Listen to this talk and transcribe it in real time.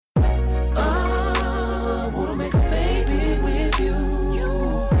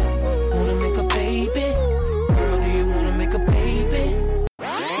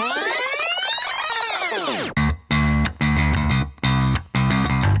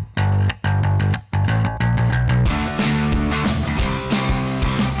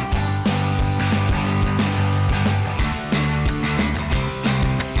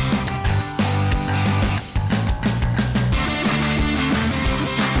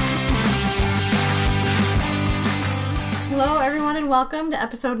welcome to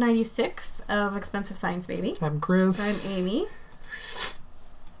episode 96 of Expensive Science Baby. I'm Chris. I'm Amy.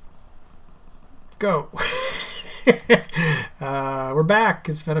 Go. We're back.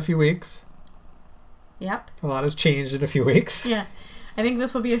 It's been a few weeks. Yep. A lot has changed in a few weeks. Yeah. I think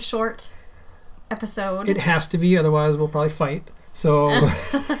this will be a short episode. It has to be, otherwise we'll probably fight. So.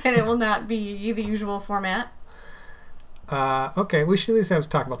 And it will not be the usual format. Okay, we should at least have to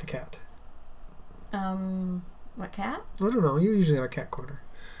talk about the cat. What cat? I don't know. You usually have a cat corner.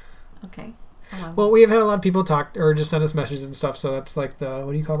 Okay. Well, we've had a lot of people talk or just send us messages and stuff, so that's like the,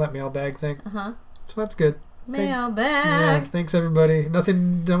 what do you call that, mailbag thing? Uh-huh. So that's good. Mailbag. Yeah, thanks everybody.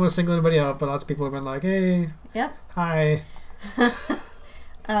 Nothing, don't want to single anybody out, but lots of people have been like, hey. Yep. Hi.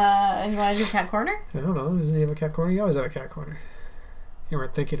 And you want to do cat corner? I don't know. Doesn't he have a cat corner? You always have a cat corner. You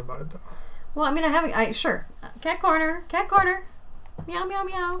weren't thinking about it, though. Well, I mean, sure. Cat corner. Meow, meow,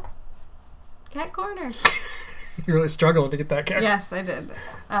 meow. Cat corner. You're really struggling to get that cat. Yes, I did.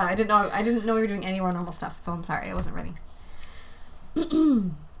 I didn't know we were doing any more normal stuff, so I'm sorry. I wasn't ready.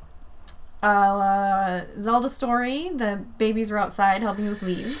 Zelda story. The babies were outside helping with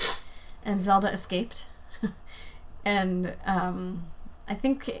leaves, and Zelda escaped. And I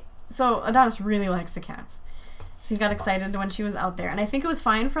think so. Adonis really likes the cats, so he got excited when she was out there, and I think it was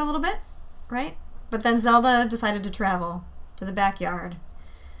fine for a little bit, right? But then Zelda decided to travel to the backyard,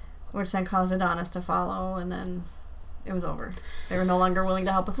 which then caused Adonis to follow, and then it was over. They were no longer willing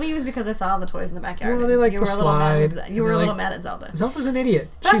to help with leaves because I saw all the toys in the backyard. Well, they like the slide. You were a little mad at Zelda. Zelda's an idiot.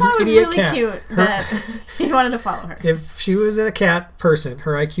 But She's I thought an it was idiot really cat. cute that he wanted to follow her. If she was a cat person,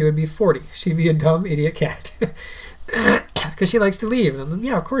 her IQ would be 40. She'd be a dumb idiot cat. Because she likes to leave. And then,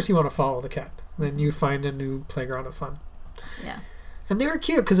 yeah, of course you want to follow the cat. And then you find a new playground of fun. Yeah. And they were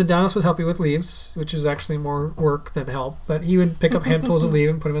cute because Adonis was helping with leaves, which is actually more work than help. But he would pick up handfuls of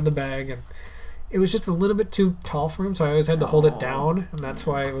leaves and put them in the bag. And it was just a little bit too tall for him, so I always had to hold it down. And that's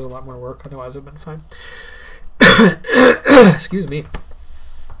why it was a lot more work. Otherwise, it would have been fine. Excuse me.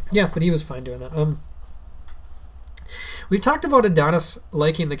 Yeah, but he was fine doing that. We talked about Adonis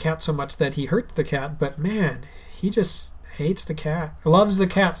liking the cat so much that he hurt the cat, but man, he just hates the cat. Loves the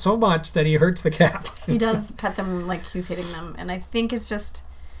cat so much that he hurts the cat. He does pet them like he's hitting them, and I think it's just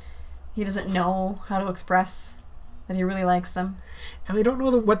he doesn't know how to express that he really likes them. And they don't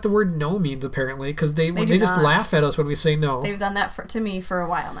know what the word no means, apparently, because they just not. laugh at us when we say no. They've done that to me for a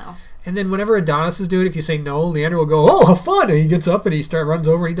while now. And then whenever Adonis is doing it, if you say no, Leander will go, oh, how fun! And he gets up and he runs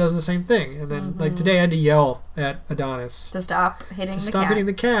over and he does the same thing. And then, like today, I had to yell at Adonis. To stop hitting the cat. Stop hitting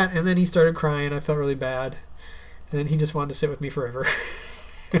the cat. And then he started crying. I felt really bad. And then he just wanted to sit with me forever.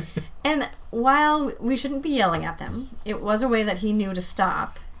 And while we shouldn't be yelling at them, it was a way that he knew to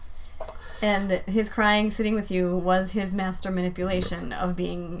stop. And his crying, sitting with you, was his master manipulation of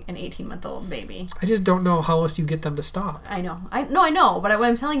being an 18-month-old baby. I just don't know how else you get them to stop. I know. I know. But what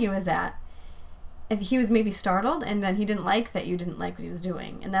I'm telling you is that he was maybe startled, and then he didn't like that you didn't like what he was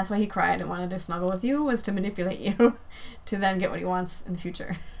doing. And that's why he cried and wanted to snuggle with you, was to manipulate you to then get what he wants in the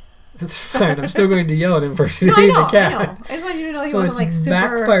future. That's fine. I'm still going to yell at him for hitting the cat. I know. I just want you to know he so wasn't like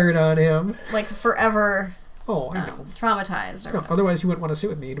super backfired on him. Like forever. Oh, I know. Traumatized. Or otherwise, he wouldn't want to sit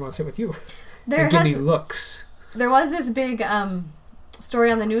with me. He'd want to sit with you. And give me looks. There was this big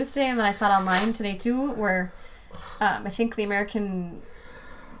story on the news today, and then I saw it online today too, where I think the American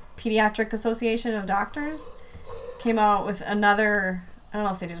Pediatric Association of Doctors came out with another. I don't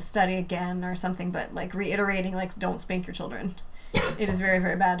know if they did a study again or something, but like reiterating, like, don't spank your children. It is very,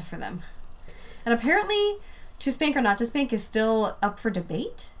 very bad for them. And apparently, to spank or not to spank is still up for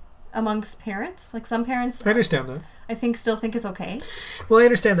debate amongst parents. Like, some parents, I understand that. I think, still think it's okay. Well, I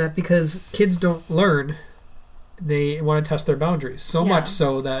understand that because kids don't learn. They want to test their boundaries. So much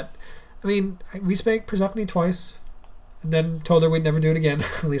so that, I mean, we spanked Persephone twice and then told her we'd never do it again.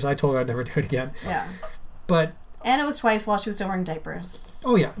 At least I told her I'd never do it again. Yeah. But... And it was twice while she was still wearing diapers.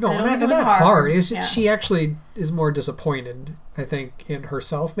 Oh, yeah. No, it was not hard. It's, yeah. She actually is more disappointed, I think, in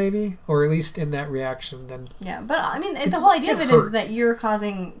herself, maybe, or at least in that reaction than... Yeah, but, I mean, the whole idea of it is that you're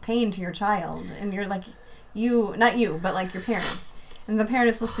causing pain to your child, and you're, like, not you, but, like, your parent. And the parent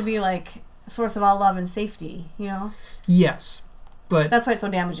is supposed to be, like, a source of all love and safety, you know? Yes, but... That's why it's so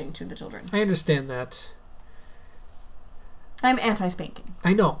damaging to the children. I understand that. I'm anti-spanking.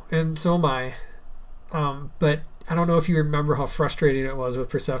 I know, and so am I. But... I don't know if you remember how frustrating it was with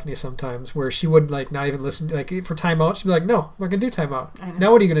Persephone sometimes, where she would like not even listen. Like for timeout, she'd be like, "No, I'm not gonna do timeout.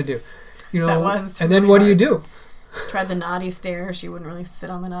 Now what are you gonna do?" You know. That was and then what do you do? Tried the naughty stare. She wouldn't really sit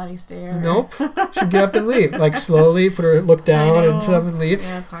on the naughty stare. Nope. She'd get up and leave. Like slowly, put her look down and stuff and leave.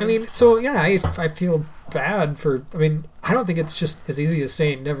 Yeah, it's hard. I mean, so yeah, I feel bad for. I mean, I don't think it's just as easy as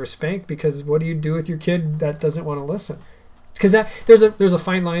saying never spank because what do you do with your kid that doesn't want to listen? Because there's a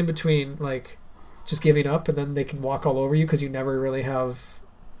fine line between like just giving up and then they can walk all over you because you never really have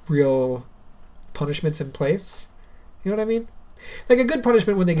real punishments in place. You know what I mean? Like a good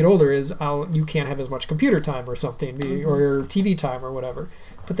punishment when they get older is you can't have as much computer time or something, or TV time or whatever.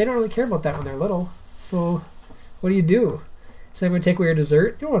 But they don't really care about that when they're little. So what do you do? Say I'm going to take away your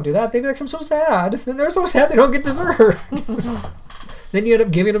dessert? You don't want to do that. They make them so sad. And they're so sad they don't get dessert. Then you end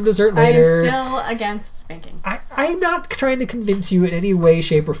up giving them dessert later. I am still against spanking. I'm not trying to convince you in any way,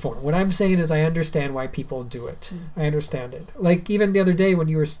 shape, or form. What I'm saying is I understand why people do it. I understand it. Like even the other day when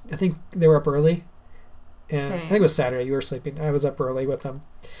I think they were up early. And I think it was Saturday. You were sleeping. I was up early with them.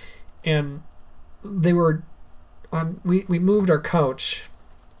 And they were we moved our couch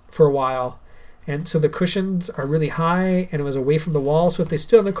for a while. And so the cushions are really high and it was away from the wall. So if they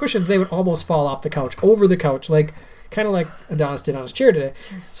stood on the cushions, they would almost fall off the couch, over the couch, like kind of like Adonis did on his chair today.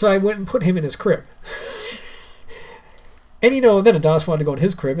 Sure. So I went and put him in his crib. And then Adonis wanted to go in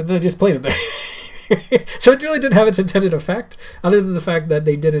his crib and then they just played in there. So it really didn't have its intended effect, other than the fact that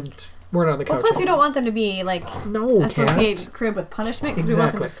they weren't on the couch. Well, plus you don't want them to be associate crib with punishment because we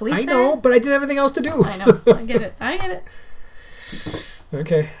want them to sleep. I know, but I didn't have anything else to do. I know. I get it.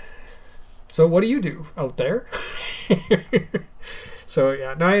 Okay. So what do you do out there? So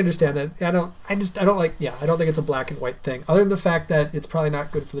yeah, no, I understand that. I don't think it's a black and white thing, other than the fact that it's probably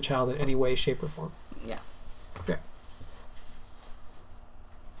not good for the child in any way, shape, or form. Yeah. Okay.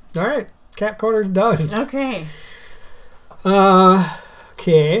 All right. Cat corner's done. Okay.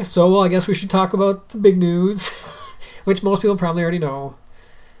 Okay, so I guess we should talk about the big news, which most people probably already know.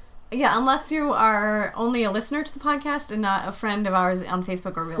 Yeah, unless you are only a listener to the podcast and not a friend of ours on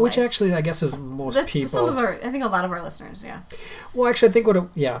Facebook or real life. Which actually, I guess, is most people. I think a lot of our listeners, yeah. Well, actually, I think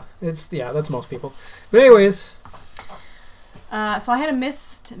that's most people. But anyways. So I had a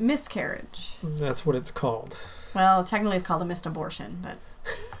miscarriage. That's what it's called. Well, technically it's called a missed abortion, but...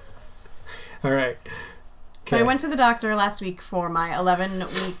 All right. So I went to the doctor last week for my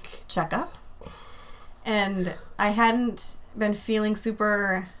 11-week checkup, and I hadn't been feeling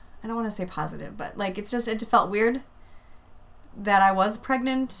super, I don't want to say positive, but like it felt weird that I was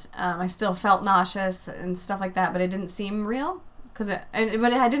pregnant. I still felt nauseous and stuff like that, but it didn't seem real but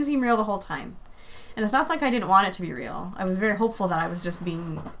it didn't seem real the whole time. And it's not like I didn't want it to be real. I was very hopeful that I was just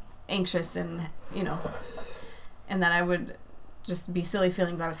being anxious and that I would just be silly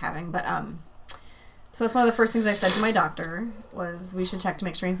feelings I was having, but so that's one of the first things I said to my doctor was we should check to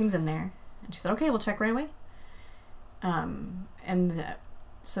make sure anything's in there. And she said, okay, we'll check right away.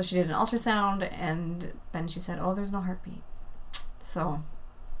 So she did an ultrasound, and then she said, oh, there's no heartbeat. So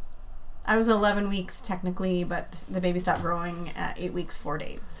I was 11 weeks technically, but the baby stopped growing at 8 weeks, 4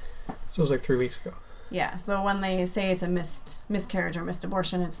 days. So it was like 3 weeks ago. Yeah, so when they say it's a miscarriage or missed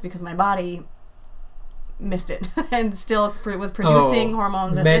abortion, it's because my body missed it and still was producing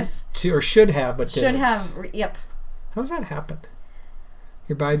hormones should have, but didn't. Should have, yep. How does that happen?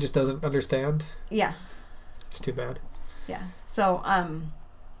 Your body just doesn't understand? Yeah. That's too bad. Yeah. So I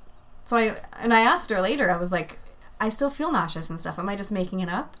asked her later, I was like, I still feel nauseous and stuff. Am I just making it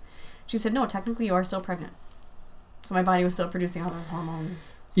up? She said, no, technically you are still pregnant. So my body was still producing all those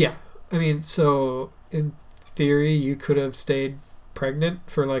hormones. Yeah. I mean, so in theory, you could have stayed pregnant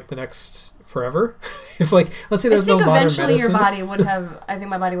for like the next forever. If like, let's say there's no modern medicine. Eventually your body would have, I think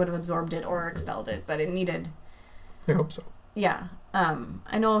my body would have absorbed it or expelled it, but it needed. I hope so. Yeah.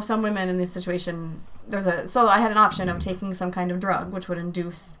 I know some women in this situation, so I had an option of taking some kind of drug, which would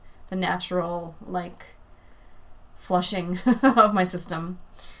induce the natural, like, flushing of my system,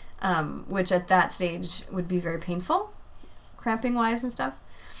 which at that stage would be very painful, cramping-wise and stuff,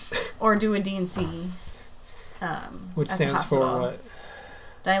 or do a D&C. Which stands for what?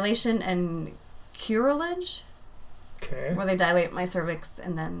 Dilation and curillage. Okay. Where they dilate my cervix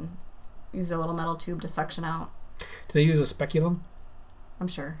and then use a little metal tube to suction out. Do they use a speculum? I'm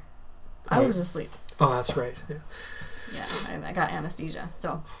sure. I was asleep. Oh, that's right. Yeah. Yeah, I got anesthesia,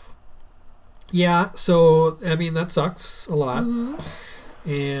 so. Yeah, so, I mean, that sucks a lot. Mm-hmm.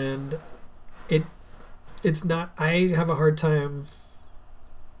 And it's not, I have a hard time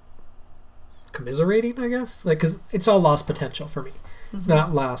commiserating, I guess. Like, because it's all lost potential for me. Mm-hmm. It's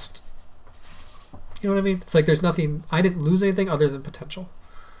not lost, you know what I mean? It's like there's nothing, I didn't lose anything other than potential.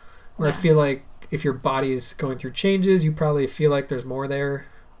 Where I feel like if your body's going through changes, you probably feel like there's more there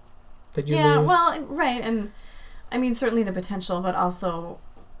that you lose. Yeah, well, right, and I mean, certainly the potential, but also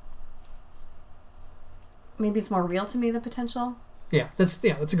maybe it's more real to me, the potential. Yeah, that's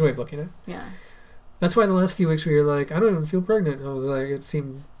a good way of looking at it. Yeah. That's why the last few weeks we were like, I don't even feel pregnant. I was like, it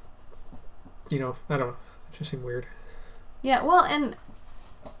seemed, I don't know. It just seemed weird. Yeah, well, and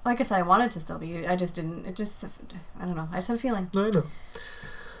like I said, I wanted to still be. I just didn't. I don't know. I just had a feeling. I know.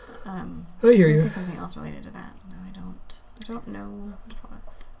 I hear you. Say something else related to that. No, I don't know what it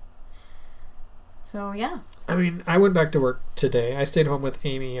was. So, yeah. I mean, I went back to work today. I stayed home with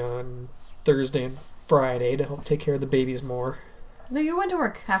Amy on Thursday and Friday to help take care of the babies more. No, you went to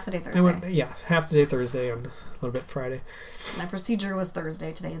work half the day Thursday. Half the day Thursday and a little bit Friday. My procedure was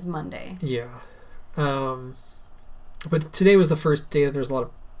Thursday. Today is Monday. Yeah. But today was the first day that there's a lot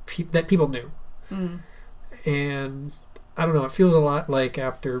of that people knew. Mm. And I don't know, it feels a lot like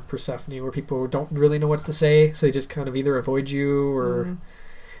after Persephone where people don't really know what to say, so they just kind of either avoid you or... Mm.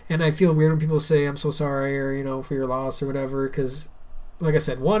 And I feel weird when people say, I'm so sorry, or, for your loss or whatever, because, like I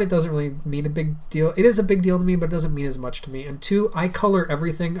said, one, it doesn't really mean a big deal. It is a big deal to me, but it doesn't mean as much to me. And two, I color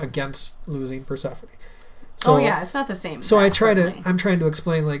everything against losing Persephone. So, it's not the same. So I'm trying to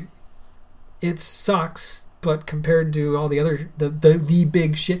explain, like, it sucks, but compared to all the other, the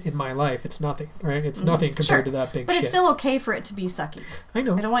big shit in my life, it's nothing, right? It's nothing compared to that big shit. But it's still okay for it to be sucky. I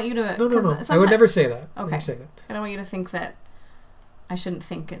know. I don't want you to... No. I would never say that. Okay. Say that. I don't want you to think that I shouldn't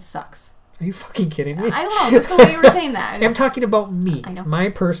think it sucks. Are you fucking kidding me? I don't know. Just the way you were saying that. I'm talking about me. I know. My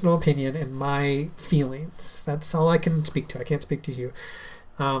personal opinion and my feelings. That's all I can speak to. I can't speak to you.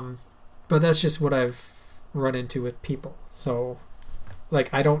 But that's just what I've run into with people. So,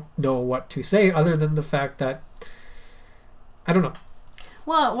 like, I don't know what to say other than the fact that I don't know.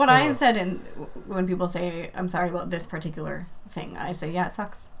 Well, what I've said when people say, I'm sorry about this particular thing, I say, yeah, it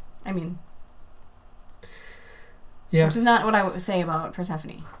sucks. I mean... Yeah. Which is not what I would say about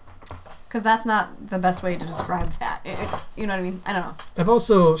Persephone. Because that's not the best way to describe that. You know what I mean? I don't know. I've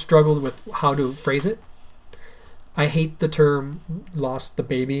also struggled with how to phrase it. I hate the term lost the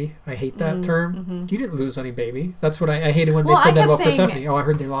baby. I hate that term. Mm-hmm. You didn't lose any baby. That's what I hated when they said that about Persephone. Oh, I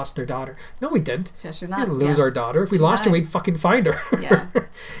heard they lost their daughter. No, we didn't. She's not, we didn't lose our daughter. If we lost her, we'd fucking find her. Yeah.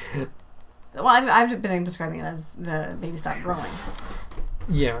 Well, I've been describing it as the baby stopped growing.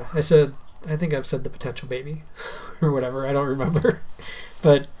 Yeah. I think I've said the potential baby. Or whatever. I don't remember.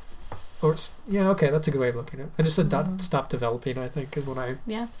 But... okay, that's a good way of looking at it. I just said stop developing, I think, is what I...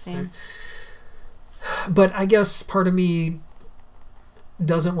 Yeah, same. But I guess part of me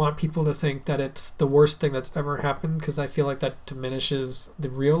doesn't want people to think that it's the worst thing that's ever happened, because I feel like that diminishes the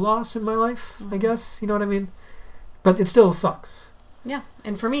real loss in my life, I guess. You know what I mean? But it still sucks. Yeah,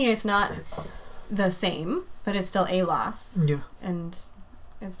 and for me, it's not the same, but it's still a loss. Yeah. And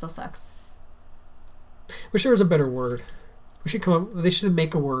it still sucks. Wish there was a better word. They should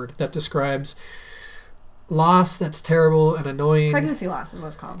make a word that describes loss that's terrible and annoying. Pregnancy loss is what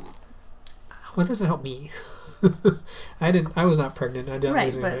it's called. Well, it doesn't help me. I was not pregnant. I didn't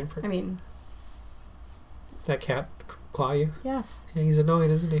lose anything. But, I mean... That cat claw you? Yes. Yeah, he's annoying,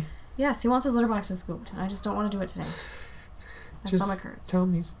 isn't he? Yes, he wants his litter boxes scooped. I just don't want to do it today. My stomach hurts. Tell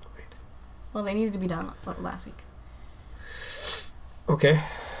him he's annoying. Well, they needed to be done last week. Okay.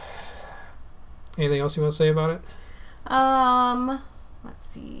 Anything else you want to say about it? Let's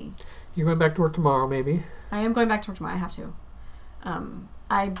see. You're going back to work tomorrow, maybe? I am going back to work tomorrow. I have to.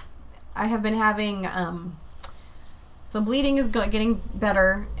 I have been having, so bleeding is getting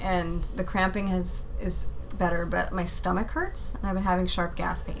better, and the cramping is better, but my stomach hurts, and I've been having sharp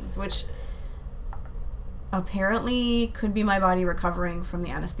gas pains, which apparently could be my body recovering from the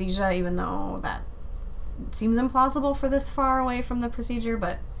anesthesia, even though that seems implausible for this far away from the procedure,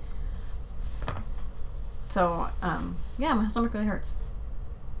 but... So, my stomach really hurts.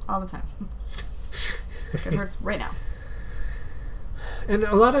 All the time. It hurts right now. And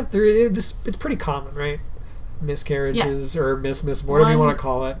a lot of... it's pretty common, right? Miscarriages or whatever you want to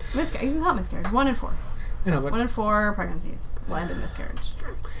call it. You can call it miscarriage. 1 in 4. I know, but 1 in 4 pregnancies will end in miscarriage.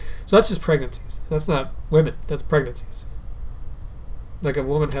 So that's just pregnancies. That's not women. That's pregnancies. Like a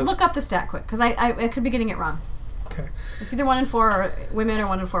woman has... Look up the stat quick, because I could be getting it wrong. Okay. It's either 1 in 4 women or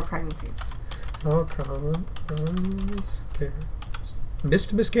 1 in 4 pregnancies. How common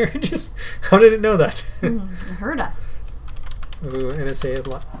missed miscarriages? How did it know that? It hurt us. Ooh, NSA is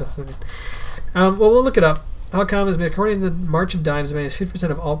less than... well, we'll look it up. How common is according to the March of Dimes,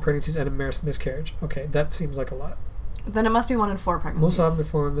 50% of all pregnancies end in miscarriage. Okay, that seems like a lot. Then it must be 1 in 4 pregnancies. Most often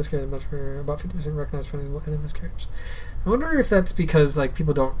before miscarriage, about 50% recognized pregnancies will end in miscarriage. I wonder if that's because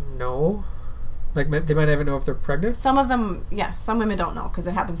people don't know. They might not even know if they're pregnant. Some of them, some women don't know because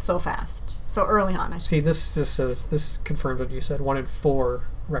it happens so fast, so early on. See, this confirms what you said. 1 in 4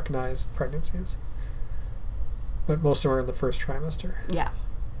 recognized pregnancies, but most of them are in the first trimester. Yeah.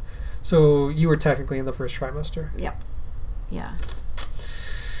 So you were technically in the first trimester. Yep. Yeah.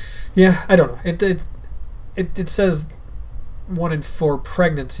 Yeah, I don't know. It says 1 in 4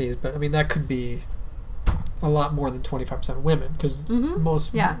 pregnancies, but I mean that could be a lot more than 25% of women, because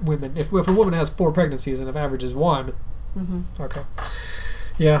most Yeah. women, if a woman has 4 pregnancies and if average is 1, okay.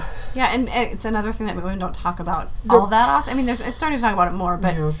 Yeah. Yeah, and it's another thing that women don't talk about all that often. I mean, it's starting to talk about it more,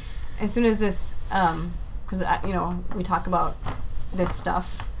 but as soon as this, because, we talk about this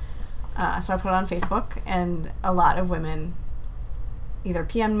stuff, so I put it on Facebook, and a lot of women either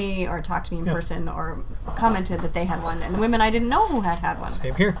PM'd me or talked to me in person or commented that they had one, and women I didn't know who had one.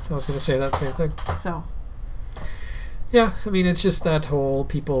 Same here. I was going to say that same thing. So. Yeah, I mean, it's just that whole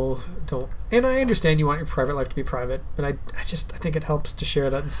people don't... And I understand you want your private life to be private, but I think it helps to share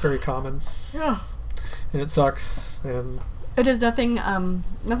that it's very common. Yeah. And it sucks, and... It is nothing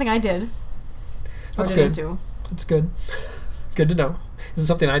I did. That's good. That's good. Good to know. Is it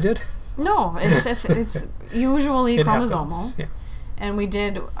something I did? No, it's usually chromosomal. Happens. Yeah. And we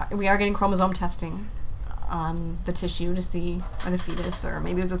are getting chromosome testing on the tissue to see, or the fetus, or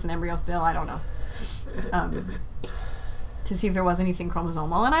maybe it was just an embryo still, I don't know. To see if there was anything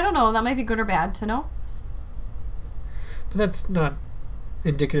chromosomal. And I don't know, that might be good or bad to know. But that's not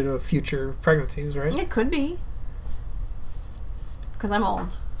indicative of future pregnancies, right? It could be. Because I'm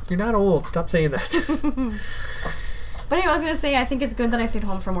old. You're not old. Stop saying that. But anyway, I was going to say, I think it's good that I stayed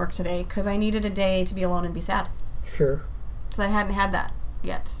home from work today, because I needed a day to be alone and be sad. Sure. Because I hadn't had that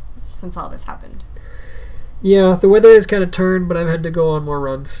yet since all this happened. Yeah, the weather has kind of turned, but I've had to go on more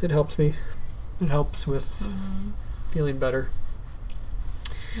runs. It helps me. It helps with feeling better.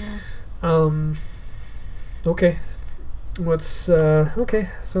 Yeah. Okay. Okay,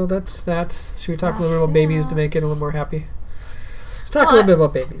 so that's that. Should we talk a little bit about babies to make it a little more happy? Let's talk a little bit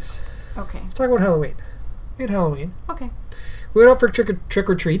about babies. Okay. Let's talk about Halloween. We had Halloween. Okay. We went out for trick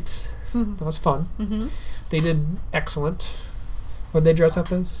or treats. That was fun. Mm-hmm. They did excellent. What did they dress up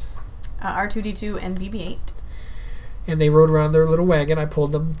as? R2D2 and BB-8. And they rode around their little wagon. I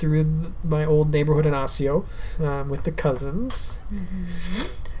pulled them through my old neighborhood in Osseo with the cousins.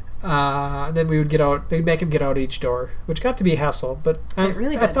 Then we would get out. They'd make them get out each door, which got to be a hassle. But I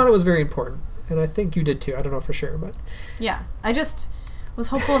thought it was very important, and I think you did too. I don't know for sure, but yeah, I just was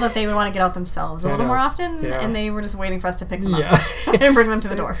hopeful that they would want to get out themselves a little more often, and they were just waiting for us to pick them up and bring them to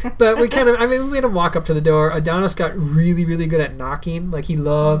the door. But we made them walk up to the door. Adonis got really, really good at knocking. Like, he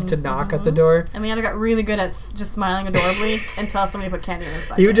loved to knock at the door. And Leander got really good at just smiling adorably until somebody put candy in his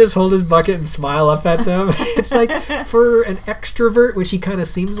bucket. He would just hold his bucket and smile up at them. It's like, for an extrovert, which he kind of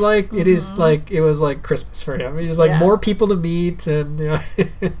seems like, it was like Christmas for him. He was like more people to meet, and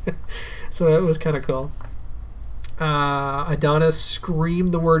so it was kind of cool. Adonis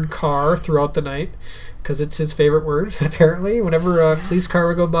screamed the word car throughout the night because it's his favorite word, apparently. Whenever a police car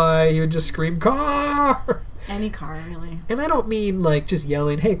would go by, he would just scream, car! Any car, really. And I don't mean like just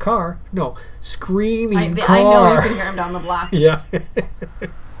yelling, hey, car. No, screaming car. I know you can hear him down the block. Yeah. Yeah,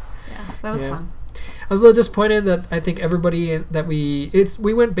 so that was fun. I was a little disappointed that I think everybody that we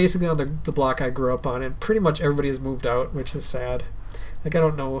went basically on the block I grew up on, and pretty much everybody has moved out, which is sad. Like, I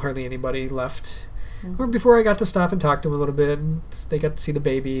don't know hardly anybody left. Or before I got to stop and talk to them a little bit, and they got to see the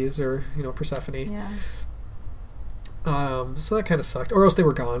babies or, Persephone. Yeah. So that kind of sucked. Or else they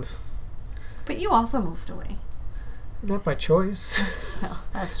were gone. But you also moved away. Not by choice. Well,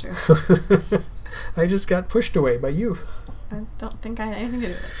 that's true. I just got pushed away by you. I don't think I had anything to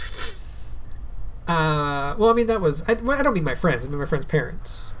do with it. Well, I mean, that was... I don't mean my friends. I mean my friends'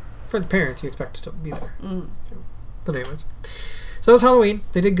 parents. Friends' parents, you expect to still be there. But anyways. So that was Halloween.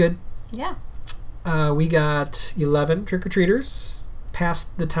 They did good. Yeah. We got 11 trick-or-treaters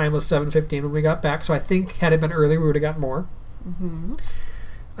past the time of 7:15 when we got back. So I think had it been earlier, we would have got more. Mm-hmm.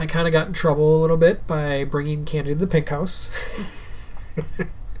 I kind of got in trouble a little bit by bringing candy to the pink house.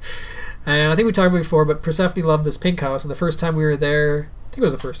 And I think we talked about it before, but Persephone loved this pink house. And the first time we were there, I think it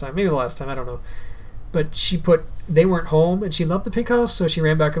was the first time, maybe the last time, I don't know. But they weren't home, and she loved the pink house, so she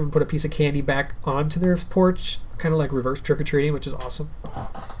ran back up and put a piece of candy back onto their porch, kind of like reverse trick-or-treating, which is awesome.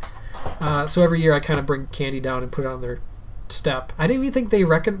 So every year I kind of bring candy down and put it on their step. I didn't even think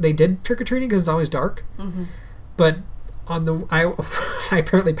they did trick-or-treating because it's always dark. Mm-hmm. But I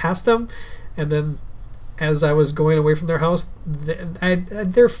apparently passed them, and then as I was going away from their house, I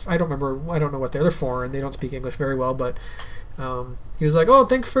don't know what they're foreign. They don't speak English very well, but he was like, "Oh,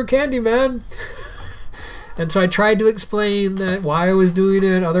 thanks for candy, man." And so I tried to explain why I was doing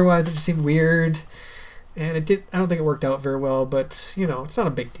it. Otherwise, it just seemed weird. And I don't think it worked out very well, but, it's not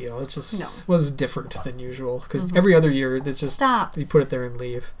a big deal. It just was different than usual. Because every other year, it's just... Stop. You put it there and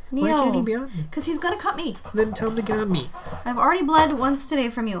leave. Neo. Why can't he be on me? Because he's going to cut me. Then tell him to get on me. I've already bled once today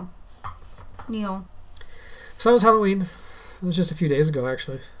from you. Neo. So that was Halloween. It was just a few days ago,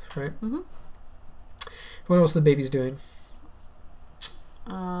 actually. Right? Mm-hmm. What else are the babies doing?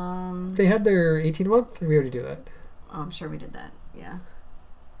 They had their 18-month, or we already do that? Oh, I'm sure we did that. Yeah.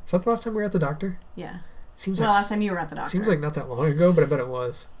 Is that the last time we were at the doctor? Yeah. Seems well, like last time you were at the doctor. Seems like not that long ago, but I bet it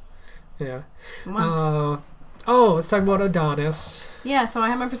was. Yeah. Month. Let's talk about Adonis. Yeah, so I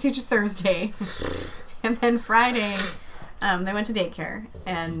had my procedure Thursday. And then Friday, they went to daycare.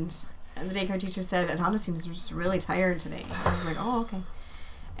 And the daycare teacher said, Adonis seems just really tired today. I was like, oh, okay.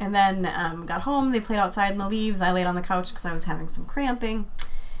 And then got home. They played outside in the leaves. I laid on the couch because I was having some cramping.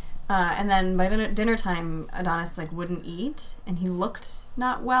 And then by dinner time, Adonis wouldn't eat, and he looked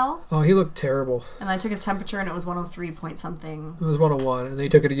not well. Oh, he looked terrible. And I took his temperature, and it was 103 point something. It was 101, and they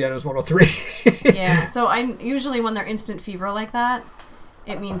took it again. It was 103. Yeah. So I usually when they're instant fever like that,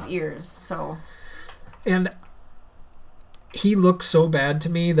 it means ears. So. And he looked so bad to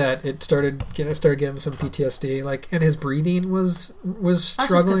me that I started giving him some PTSD. And his breathing was struggling. That's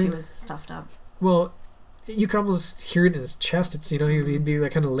just because he was stuffed up. Well, you could almost hear it in his chest. It's he'd be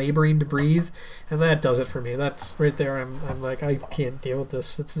kind of laboring to breathe, and that does it for me. That's right there. I'm like, I can't deal with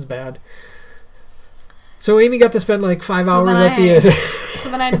this. This is bad. So Amy got to spend 5 hours at the end.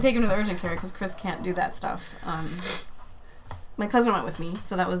 So then I had to take him to the urgent care because Chris can't do that stuff. My cousin went with me,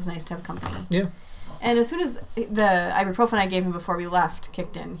 so that was nice to have company. Yeah. And as soon as the ibuprofen I gave him before we left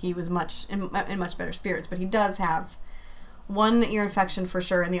kicked in, he was in much better spirits. But he does have one ear infection for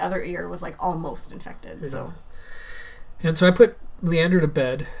sure, and the other ear was almost infected. Yeah. So. And so I put Leander to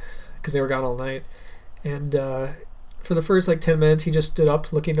bed because they were gone all night, and for the first 10 minutes he just stood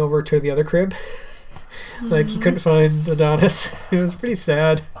up looking over to the other crib, he couldn't find Adonis. It was pretty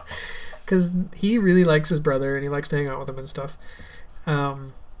sad because he really likes his brother and he likes to hang out with him and stuff.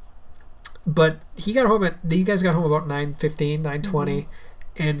 But he got home you guys got home about 9:15, 9:20.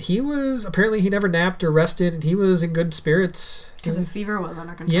 And he never napped or rested, and he was in good spirits. Because his fever was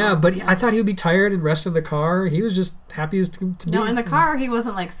under control. Yeah, but I thought he would be tired and rest in the car. He was just happy as to be. No, in the car he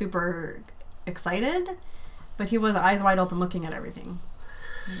wasn't super excited, but he was eyes wide open looking at everything.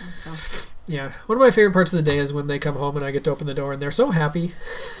 So. Yeah, one of my favorite parts of the day is when they come home and I get to open the door and they're so happy.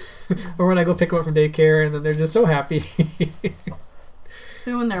 Or when I go pick them up from daycare and then they're just so happy.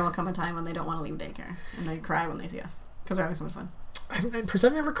 Soon there will come a time when they don't want to leave daycare, and they cry when they see us, because they're having so much fun.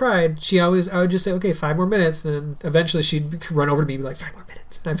 Percent never cried. I would just say, okay, 5 more minutes, and then eventually she'd run over to me and be like, 5 more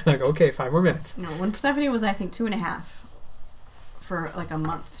minutes. And I'd be like, okay, 5 more minutes. No, when Persephone was, I think, 2.5, for a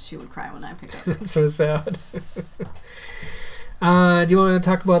month, she would cry when I picked up. That's so sad. Do you want to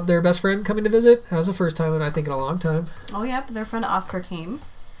talk about their best friend coming to visit? That was the first time, I think, in a long time. Oh, yeah, their friend Oscar came.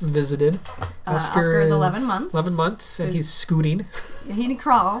 Visited. Oscar is 11 months. 11 months, and he's scooting. He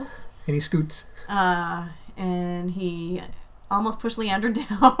crawls. And he scoots. And he almost pushed Leander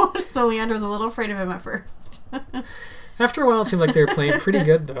down, so Leander was a little afraid of him at first. After a while, it seemed like they were playing pretty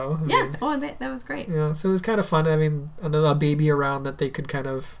good, though. That was great. Yeah, so it was kind of fun having a baby around that they could kind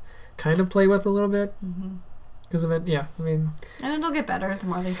of play with a little bit. Because of it, yeah. And it'll get better the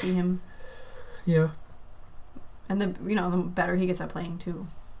more they see him. Yeah. And the better he gets at playing too.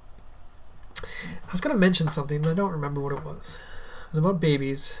 I was going to mention something, but I don't remember what it was. It was about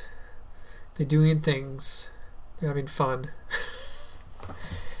babies. They're doing things. They're having fun.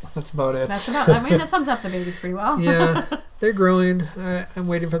 That's about it. That sums up the babies pretty well. Yeah, they're growing. I'm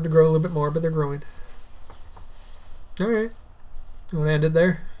waiting for them to grow a little bit more, but they're growing. All right. You want to end it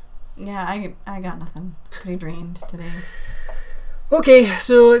there? Yeah, I got nothing. Pretty drained today. Okay,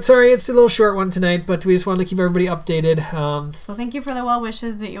 so sorry it's a little short one tonight, but we just wanted to keep everybody updated. So thank you for the well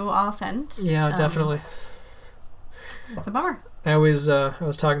wishes that you all sent. Yeah, definitely. It's a bummer. I was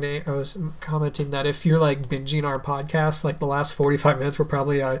commenting that if you're binging our podcast, the last 45 minutes were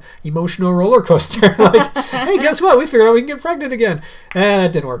probably an emotional roller coaster. Hey, guess what? We figured out we can get pregnant again.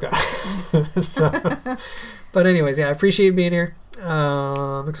 It didn't work out. But anyways, yeah, I appreciate you being here.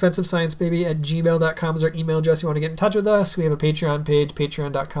 ExpensiveScienceBaby@gmail.com is our email address. You want to get in touch with us. We have a Patreon page,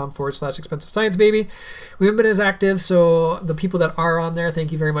 patreon.com/ExpensiveScienceBaby. We haven't been as active, so the people that are on there,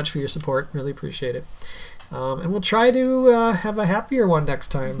 thank you very much for your support. Really appreciate it. And we'll try to have a happier one next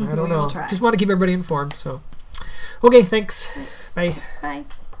time. I don't know. Just want to keep everybody informed. So, okay, thanks. Bye. Bye.